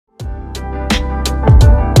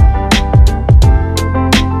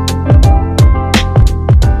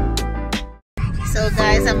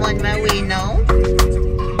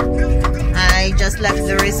left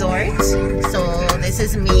the resort, so this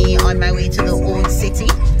is me on my way to the old city.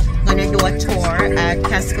 I'm gonna do a tour at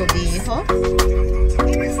Casco Viejo,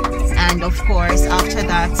 and of course after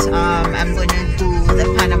that I'm gonna do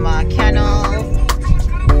the Panama Canal,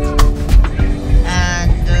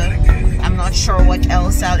 and I'm not sure what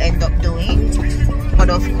else I'll end up doing,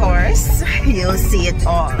 but of course you'll see it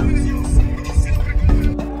all.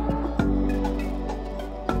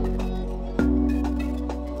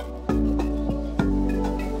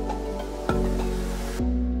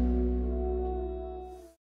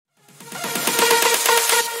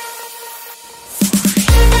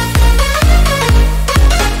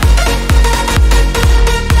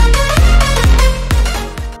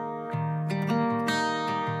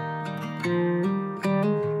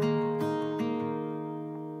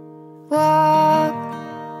 Walk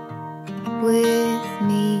with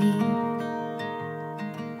me.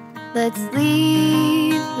 Let's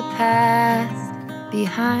leave the past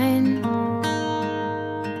behind.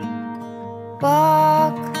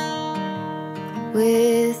 Walk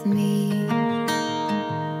with me.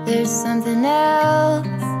 There's something else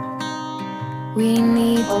we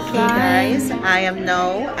need to Okay guys, I am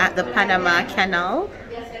now at the Panama Canal.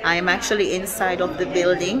 I am actually inside of the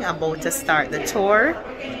building about to start the tour.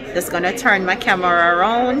 Just gonna turn my camera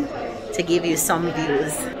around to give you some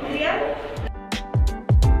views.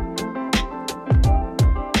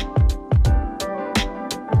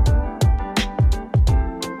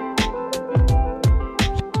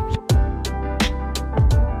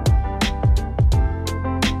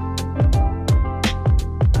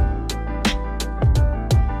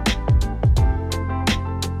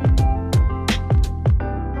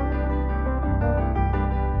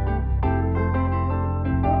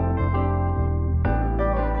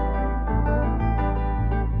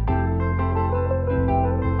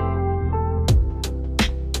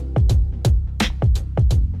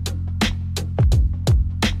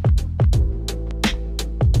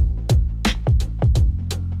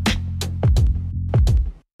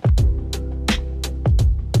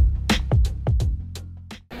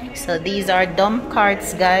 So these are dump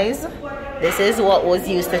carts, guys. This is what was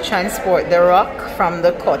used to transport the rock from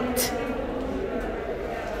the cut.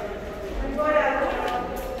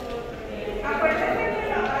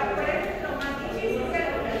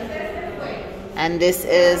 And this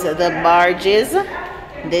is the barges.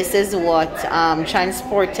 This is what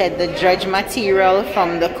transported the dredge material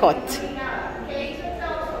from the cut.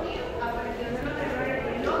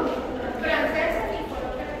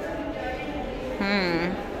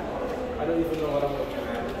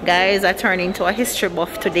 Guys, I turn into a history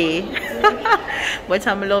buff today. But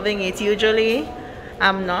I'm loving it. Usually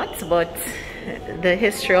I'm not, but the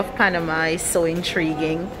history of Panama is so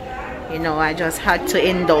intriguing. You know, I just had to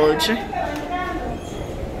indulge.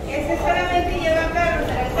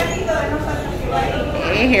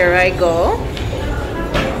 Okay, here I go.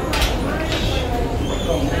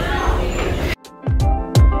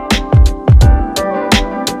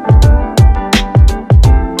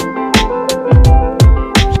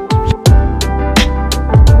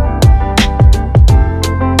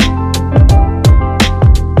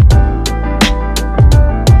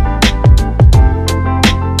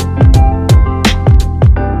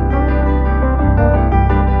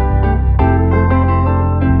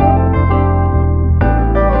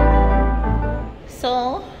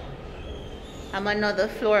 I'm another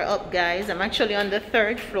floor up, guys. I'm actually on the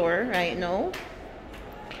 3rd floor right now.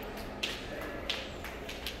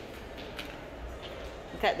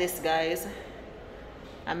 Look at this, guys.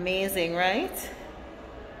 Amazing, right?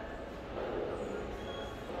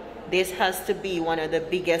 This has to be one of the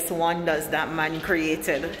biggest wonders that man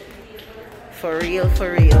created. For real,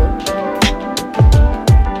 for real.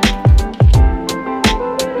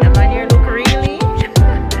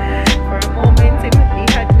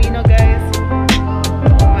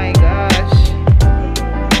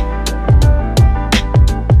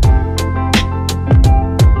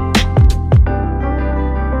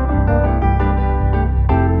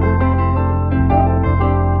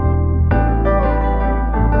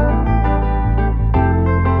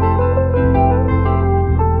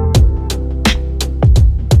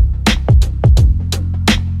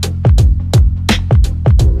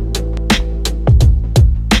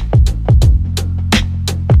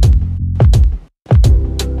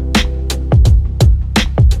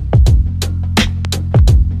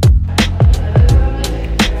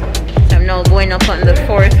 Up on the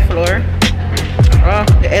 4th floor. Oh,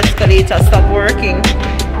 the escalator stopped working.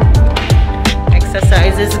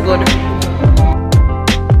 Exercise is good.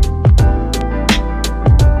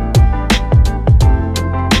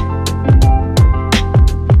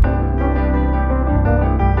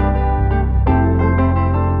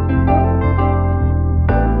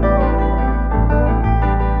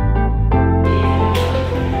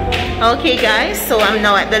 Okay guys, so I'm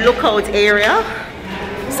now at the lookout area.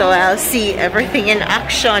 So I'll see everything in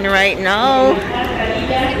action right now.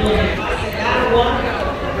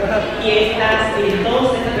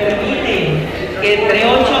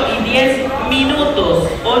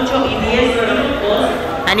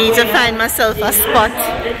 I need to find myself a spot.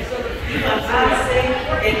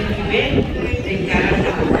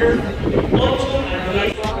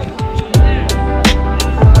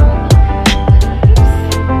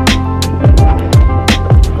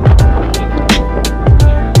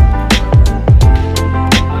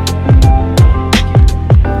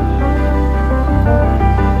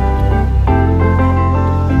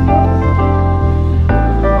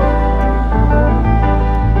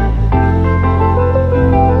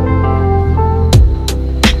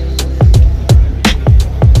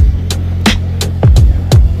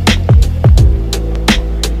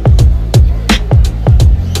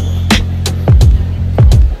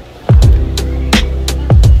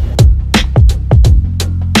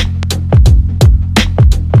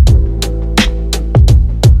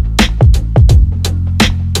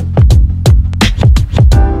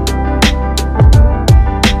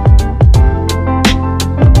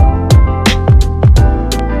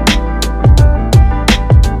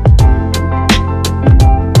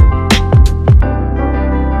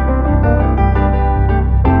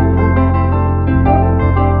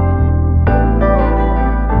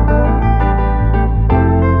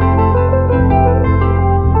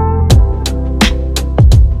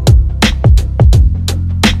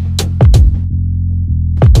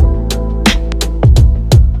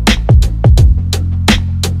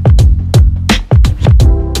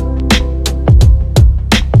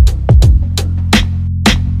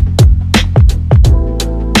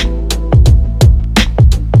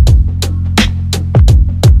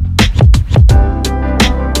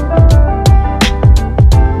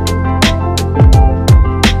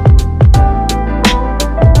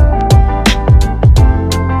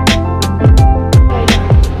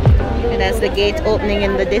 Gate opening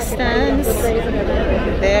in the distance.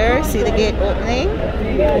 There, see the gate opening.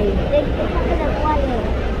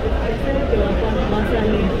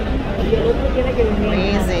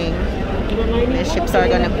 Amazing. The ship is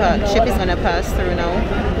gonna pass through now.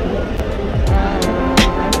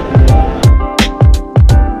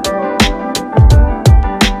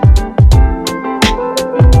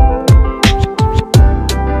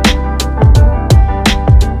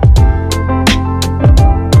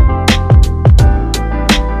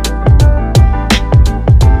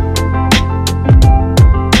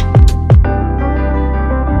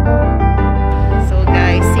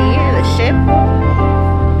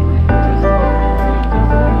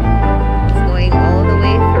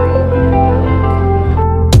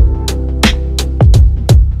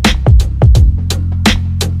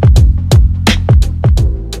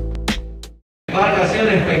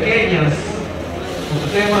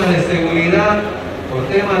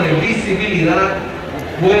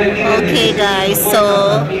 Okay guys,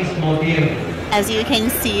 so as you can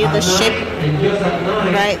see the ship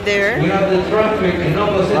right there,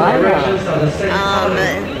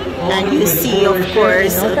 and you see of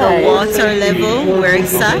course the water level where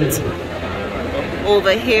it's at.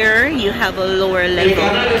 Over here you have a lower level.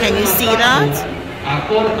 Can you see that?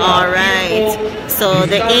 Alright, so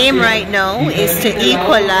the aim right now is to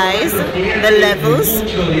equalize the levels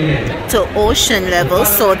to ocean levels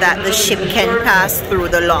so that the ship can pass through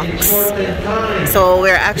the locks. So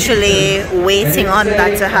we're actually waiting on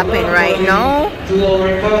that to happen right now.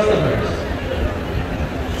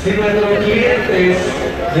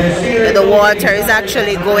 The water is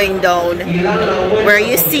actually going down. Where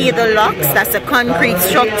you see the locks, that's the concrete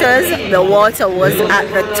structures, the water was at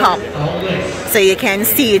the top. So you can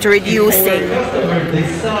see it reducing.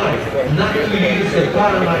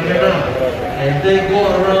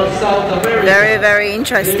 Very, very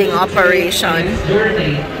interesting operation.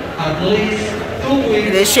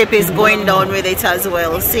 The ship is going down with it as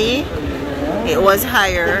well. See? It was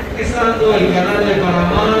higher.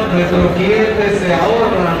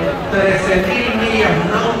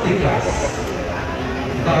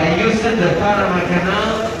 By using the Panama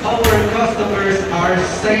Canal, our customers are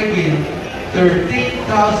saving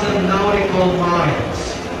 13,000 nautical miles.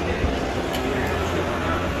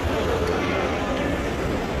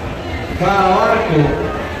 Cada barco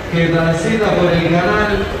que transita por el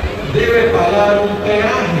canal debe pagar un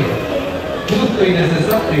peaje justo y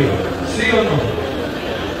necesario, ¿sí o no?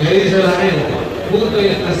 ¿Qué dice la gente? Justo y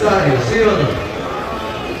necesario, ¿sí o no?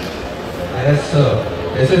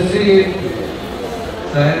 Eso sí,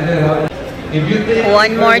 esa gente va.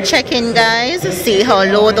 One more check-in, guys. See how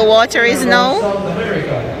low the water is now.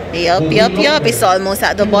 Yup. It's almost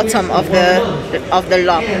at the bottom of the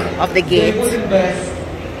lock of the gate.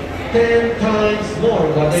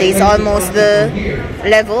 See, it's almost the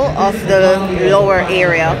level of the lower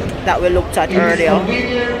area that we looked at earlier.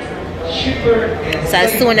 So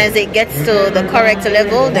as soon as it gets to the correct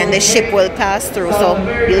level, then the ship will pass through. So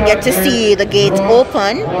you'll get to see the gate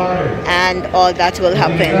open and all that will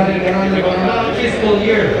happen.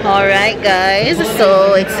 Alright guys,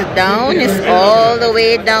 so it's down, it's all the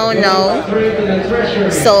way down now.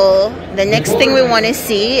 So the next thing we want to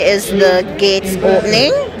see is the gates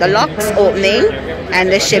opening, the locks opening, and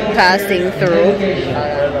the ship passing through.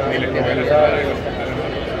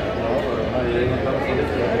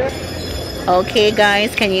 Okay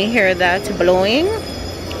guys, can you hear that blowing?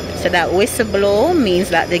 So that whistle blow means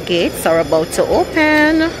that the gates are about to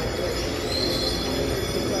open.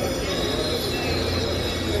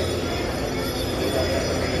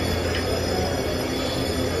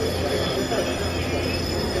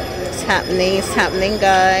 It's happening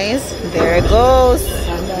guys. There it goes.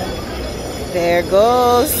 There it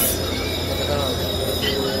goes.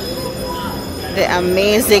 The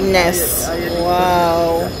amazingness.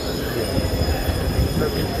 Wow.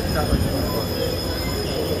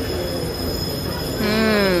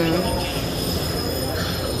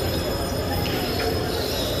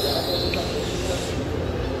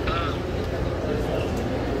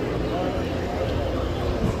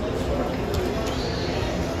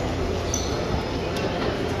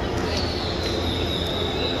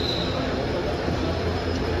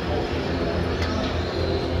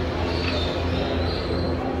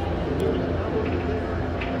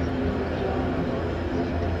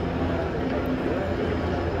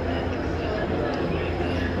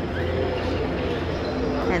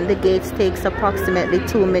 And the gates takes approximately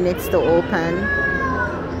 2 minutes to open.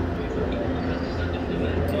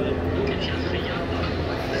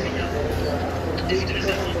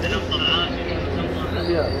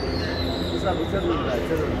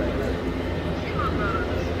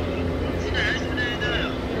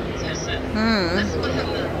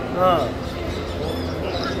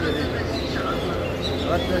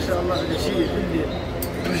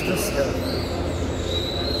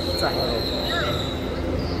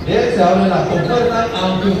 Se abren las compuertas,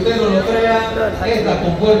 aunque usted no lo crea, estas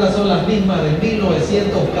compuertas son las mismas de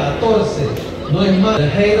 1914. No es más.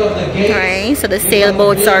 Alright, so the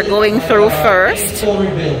sailboats are going through first.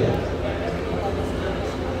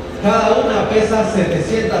 Cada una pesa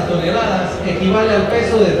 700 toneladas, equivale al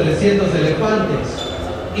peso de 300 elefantes.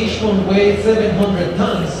 Each one weighs 700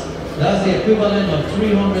 tons. That's the equivalent of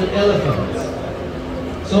 300 elephants.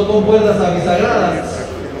 Son compuertas abisagradas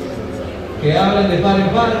que hablan de par en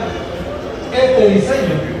par. Este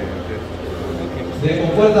diseño de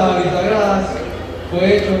compuertas abisagradas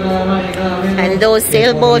fue hecho nada más y nada menos. And those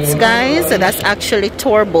sailboats, guys, that's actually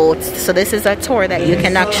tour boats. So this is a tour that you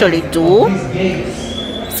can actually do.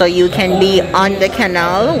 So you can be on the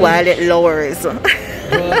canal while it lowers.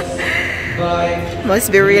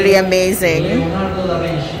 Must be really amazing.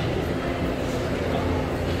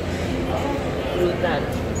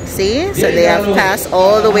 See, so they have passed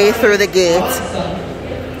all the way through the gate.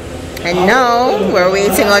 And now we're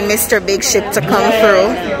waiting on Mr. Big Ship to come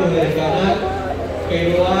through.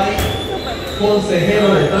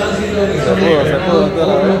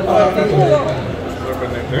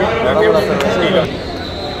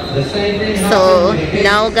 So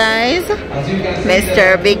now guys,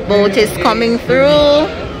 Mr. Big Boat is coming through.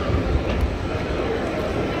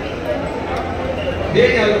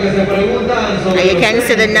 And you can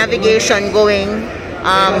see the navigation going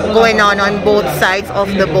on both sides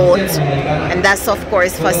of the boat, and that's of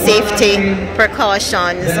course for safety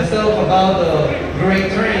precautions.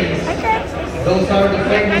 Those are the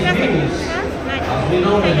famous views, as we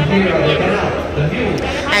know them here at the canal, the views.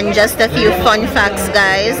 And just a few fun facts,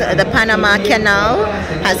 guys. The Panama Canal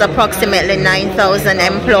has approximately 9,000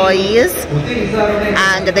 employees,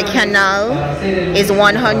 and the canal is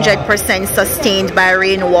 100% sustained by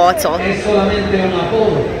rainwater.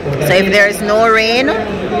 So if there is no rain,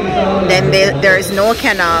 then there is no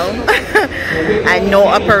canal and no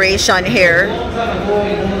operation here.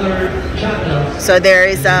 So there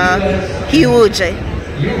is a huge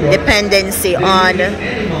dependency on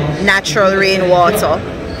natural rainwater.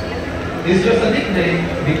 It's just a nickname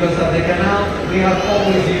because at the canal we have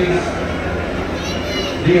always used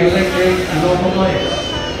the electric locomotives.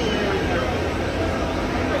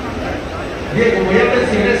 Bien, como ya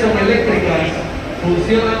mencioné, son eléctricas,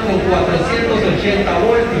 funcionan con 480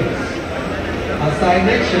 voltios. as I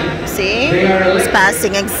mentioned, See? they are It's electric.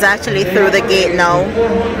 passing exactly through the gate now.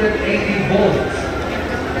 480 volts.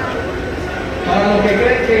 Para los que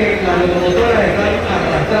creen que las locomotoras están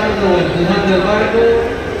arrastrando o empujando el barco,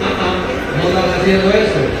 no están haciendo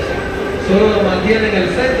eso. Solo lo mantienen en el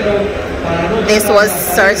centro para no. This was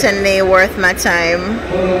certainly worth my time.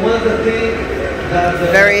 For the ones that think that the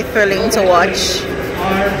Very thrilling to watch.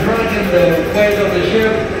 are dragging the weight of the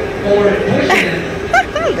ship or pushing it.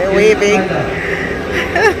 They're waving.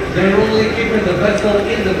 They're only keeping the vessel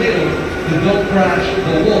in the middle to don't crash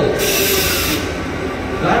the wall.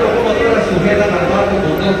 Las locomotoras sujetan al barco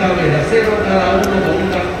con dos cables de acero, cada uno con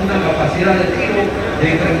una capacidad de tiro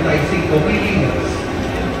de 35,000 libras.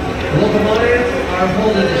 Locomotives are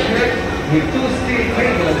holding the ship with two steel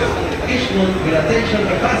cables, each one with a tension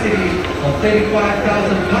capacity of 35,000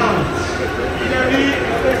 pounds.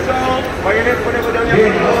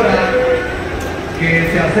 Bien, ahora que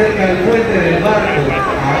se acerca el puente del barco,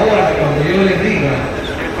 ahora cuando yo les diga,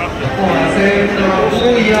 vamos a hacer una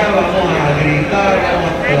bulla, vamos a gritar,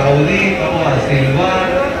 vamos a aplaudir, vamos a silbar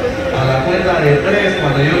a la cuenta de 3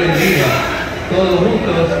 cuando yo les diga, todos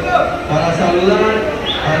juntos, para saludar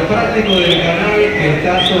al práctico del canal que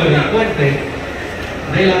está sobre el puente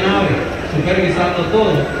de la nave, supervisando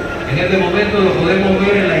todo. En este momento lo podemos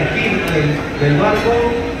ver en la esquina del barco,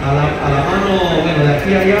 a la mano, bueno, de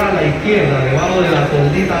aquí allá a la izquierda, debajo de la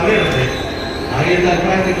toldita verde. Ahí está el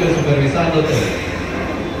práctico supervisando todo.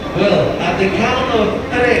 Well, at the count of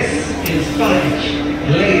 3 in Spanish,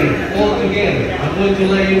 later, all together, I'm going to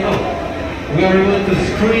let you know. We are going to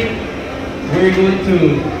scream, we're going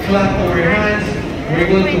to clap our hands, we're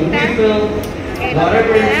going to whistle,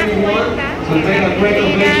 whatever you want to make a great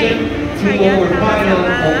ovation to our pilot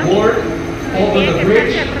on board, over the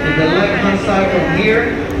bridge, in the left-hand side from here,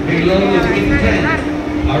 below the big tent.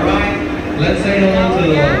 Alright, let's say hello to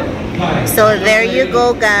the pilot. So there you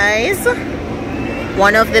go, guys.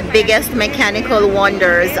 One of the biggest mechanical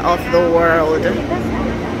wonders of the world.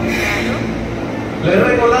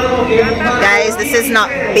 Guys, this is not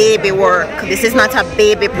baby work. This is not a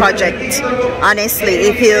baby project. Honestly,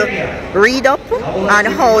 if you read up on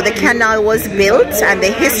how the canal was built and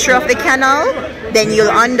the history of the canal, then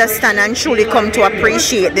you'll understand and truly come to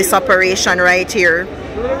appreciate this operation right here.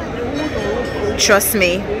 Trust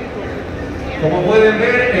me.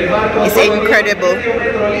 It's incredible.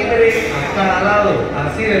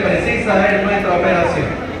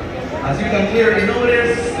 As you can clearly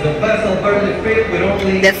notice, the vessel barely fit with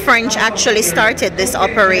only... The French actually started this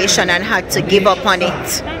operation and had to give up on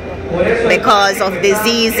it because of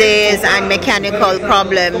diseases and mechanical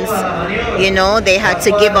problems. You know, they had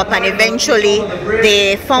to give up, and eventually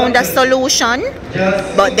they found a solution,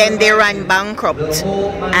 but then they ran bankrupt,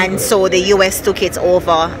 and so the US took it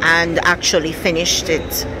over and actually finished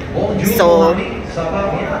it. So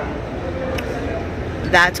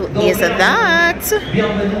that is that. So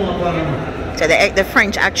the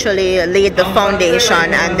French actually laid the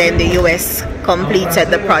foundation, and then the US completed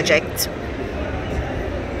the project.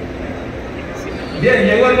 Bien,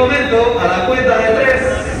 llegó el momento a la cuenta de 3.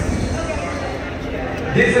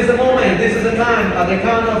 This is the moment, this is the time, at the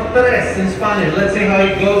count of 3 in Spanish. Let's see how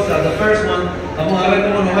it goes at the first one. Vamos a ver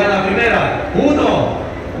cómo nos va la primera. 1,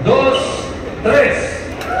 2, 3.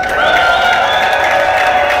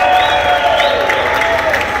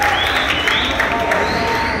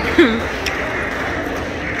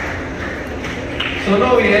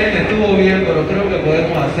 Sonó bien, estuvo bien, pero creo que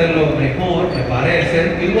podemos hacerlo mejor, me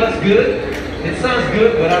parece. It was good. It sounds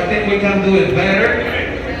good, but I think we can do it better.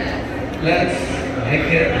 Let's make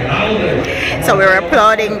it louder. So we're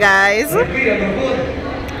applauding, guys. Repeat it,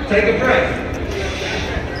 take a breath.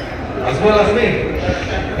 As well as me.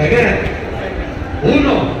 Again. 1,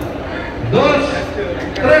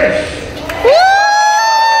 2, 3.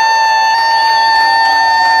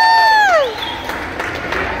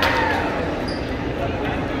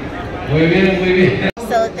 Muy bien, muy bien.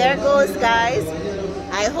 So there goes, guys.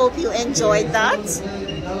 I hope you enjoyed that.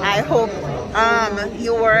 I hope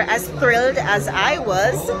you were as thrilled as I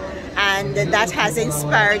was, and that has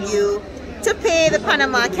inspired you to pay the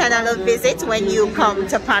Panama Canal a visit when you come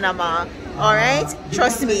to Panama. Alright?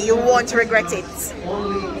 Trust me, you won't regret it.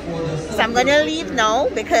 So I'm gonna leave now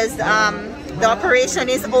because the operation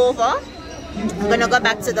is over. I'm gonna go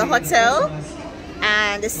back to the hotel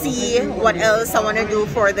and see what else I want to do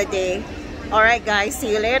for the day. Alright guys,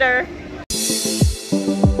 see you later.